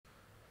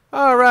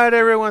Alright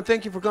everyone,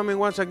 thank you for coming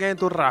once again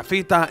to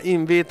Rafita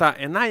Invita,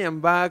 and I am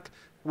back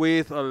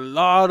with a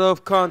lot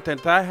of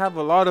content. I have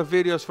a lot of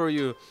videos for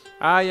you.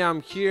 I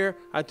am here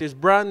at this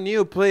brand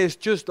new place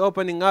just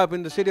opening up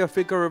in the city of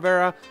Pico,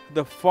 Rivera,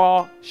 the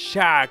Pho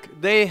Shack.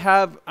 They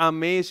have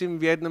amazing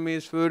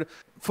Vietnamese food.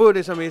 Food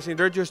is amazing.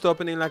 They're just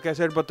opening, like I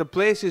said, but the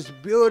place is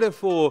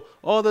beautiful.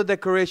 All the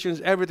decorations,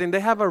 everything.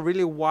 They have a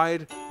really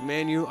wide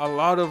menu, a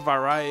lot of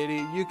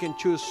variety. You can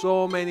choose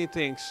so many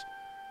things.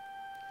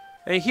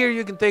 And here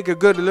you can take a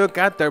good look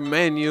at their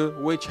menu,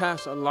 which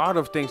has a lot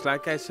of things,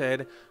 like I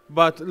said.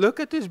 But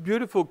look at these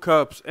beautiful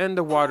cups and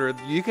the water.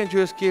 You can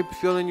just keep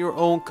filling your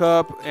own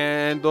cup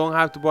and don't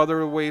have to bother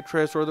the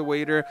waitress or the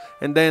waiter.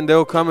 And then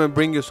they'll come and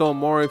bring you some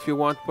more if you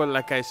want. But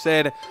like I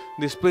said,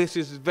 this place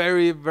is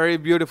very, very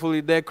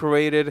beautifully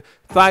decorated.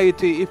 Thai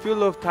tea, if you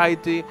love Thai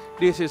tea,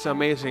 this is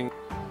amazing.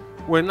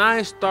 When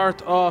I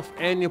start off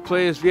any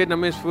place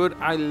Vietnamese food,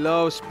 I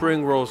love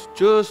spring rolls.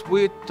 Just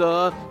with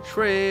the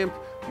shrimp,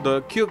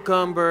 the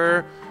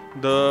cucumber,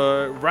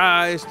 the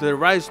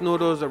rice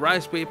noodles, the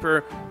rice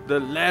paper, the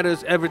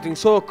lettuce, everything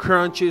so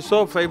crunchy,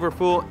 so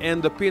flavorful,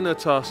 and the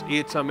peanut sauce,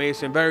 it's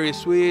amazing. Very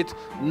sweet,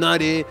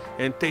 nutty,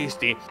 and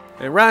tasty.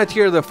 And right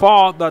here, the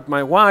pho that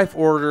my wife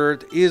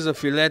ordered is a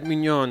filet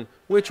mignon,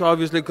 which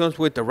obviously comes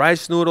with the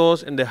rice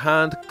noodles and the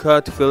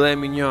hand-cut filet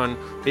mignon.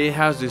 It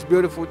has these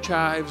beautiful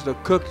chives, the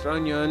cooked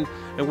onion,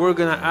 and we're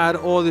gonna add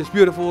all these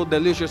beautiful,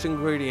 delicious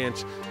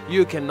ingredients.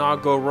 You cannot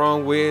go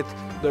wrong with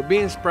the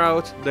bean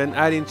sprouts, then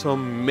adding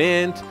some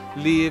mint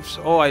leaves.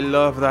 Oh, I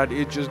love that.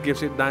 It just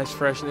gives it nice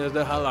freshness.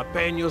 The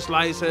jalapeno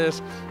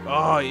slices.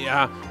 Oh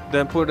yeah.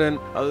 Then put in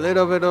a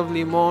little bit of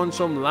limon,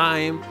 some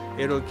lime.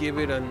 It'll give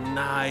it a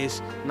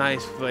nice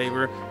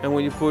flavor. And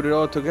when you put it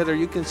all together,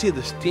 you can see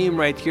the steam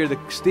right here. The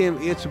steam,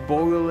 it's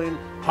boiling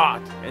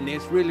hot, and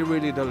it's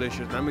really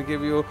delicious. Let me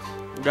give you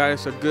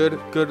guys a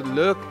good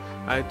look.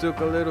 I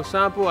took a little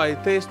sample. I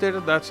tasted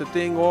it. That's the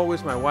thing.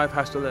 Always, my wife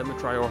has to let me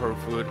try all her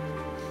food.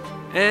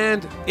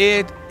 And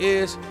it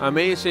is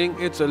amazing.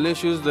 It's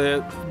delicious.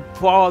 The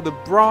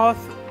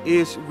broth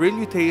is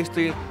really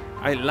tasty.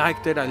 I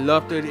liked it. I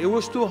loved it. It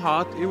was too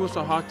hot. It was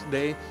a hot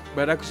day,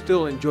 but I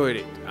still enjoyed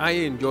it. I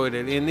enjoyed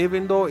it. And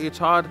even though it's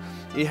hot,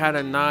 it had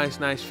a nice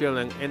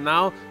feeling. And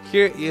now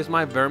here is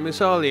my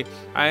vermicelli.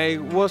 I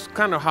was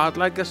kind of hot,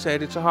 like I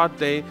said. It's a hot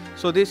day,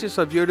 so this is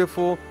a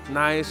beautiful,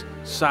 nice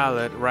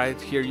salad right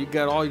here. You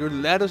got all your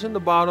lettuce in the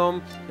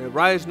bottom, the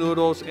rice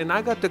noodles, and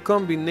I got the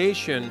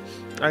combination.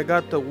 I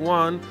got the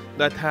one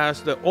that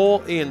has the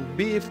all-in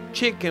beef,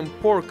 chicken,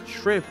 pork,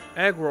 shrimp,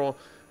 egg roll.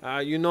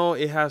 You know,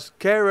 it has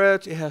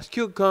carrots, it has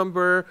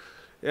cucumber,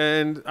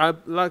 and I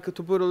like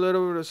to put a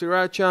little bit of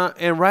sriracha.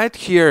 And right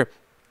here,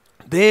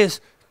 this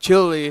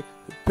chili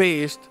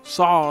paste,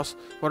 sauce,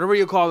 whatever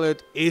you call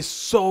it, is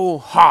so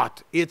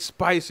hot. It's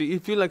spicy.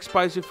 If you like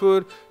spicy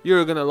food,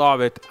 you're gonna love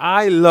it.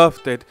 I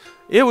loved it.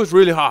 It was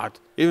really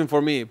hot, even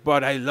for me,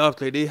 but I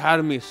loved it. It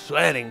had me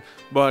sweating,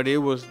 but it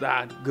was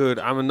that good.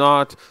 I'm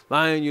not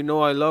lying. You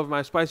know I love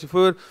my spicy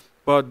food,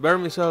 but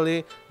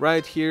vermicelli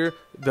right here,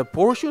 the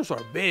portions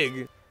are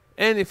big.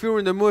 And if you're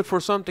in the mood for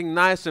something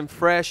nice and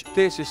fresh,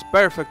 this is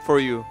perfect for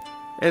you.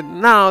 And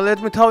now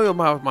let me tell you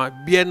about my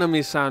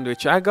Vietnamese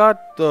sandwich. I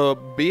got the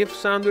beef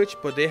sandwich,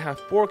 but they have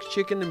pork,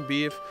 chicken, and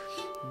beef.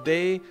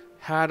 They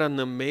had an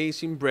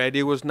amazing bread.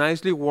 It was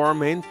nicely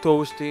warm and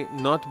toasty,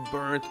 not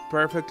burnt,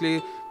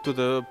 perfectly to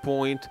the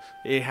point.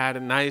 It had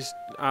a nice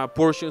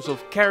portions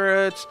of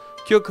carrots,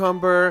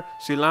 cucumber,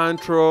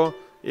 cilantro.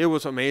 It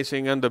was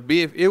amazing. And the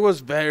beef, it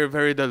was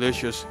very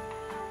delicious.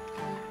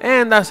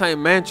 And as I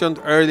mentioned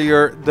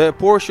earlier, the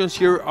portions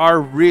here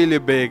are really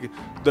big.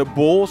 The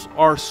bowls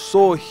are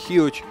so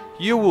huge.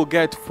 You will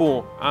get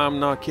full.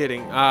 I'm not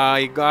kidding.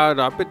 I got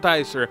an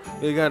appetizer,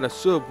 we got a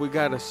soup, we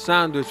got a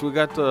sandwich, we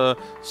got the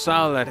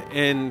salad,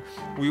 and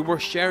we were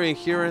sharing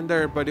here and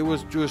there, but it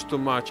was just too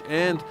much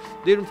and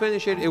didn't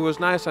finish it. It was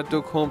nice. I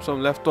took home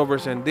some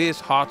leftovers, and this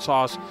hot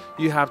sauce,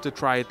 you have to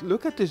try it.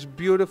 Look at these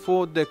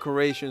beautiful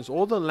decorations.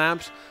 All the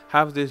lamps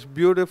have this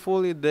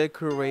beautifully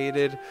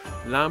decorated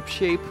lamp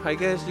shape, I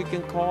guess you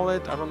can call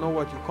it. I don't know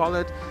what you call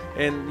it.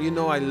 And you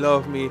know I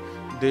love me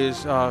these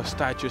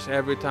statues.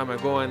 Every time I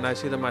go and I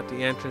see them at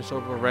the entrance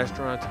of a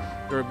restaurant,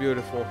 they're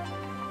beautiful.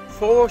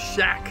 Pho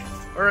Shack.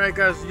 Alright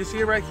guys, you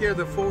see right here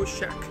the Pho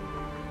Shack.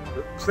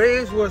 The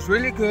place was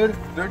really good.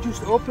 They're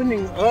just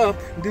opening up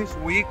this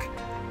week,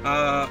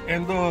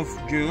 end of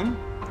June.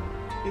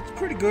 It's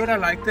pretty good. I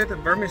liked it. The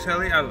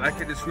vermicelli, I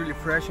like it. It's really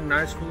fresh and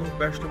nice, full of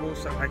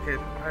vegetables. I like it.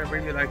 I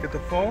really like it. The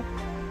pho,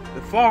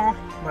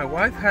 my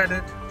wife had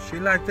it. She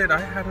liked it. I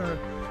had a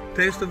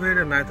taste of it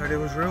and I thought it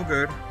was real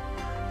good.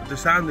 The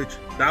sandwich,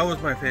 that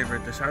was my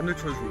favorite. The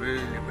sandwich was really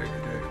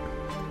good.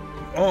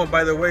 Oh,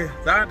 by the way,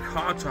 that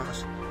hot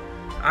sauce,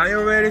 I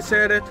already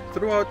said it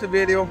throughout the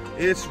video,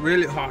 it's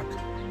really hot.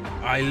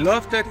 I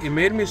loved it. It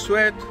made me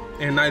sweat,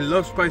 and I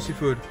love spicy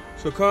food.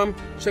 So come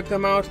check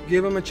them out,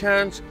 give them a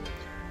chance.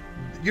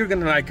 You're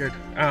gonna like it.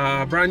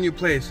 Brand new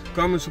place.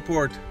 Come and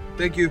support.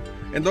 Thank you.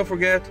 And don't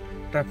forget,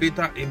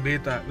 Rafita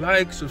Invita.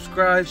 Like,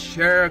 subscribe,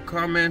 share,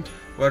 comment.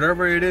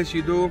 whatever it is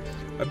you do.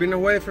 I've been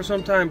away for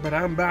some time, but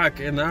I'm back,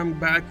 and I'm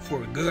back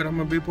for good. I'm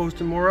gonna be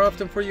posting more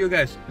often for you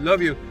guys.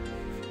 Love you.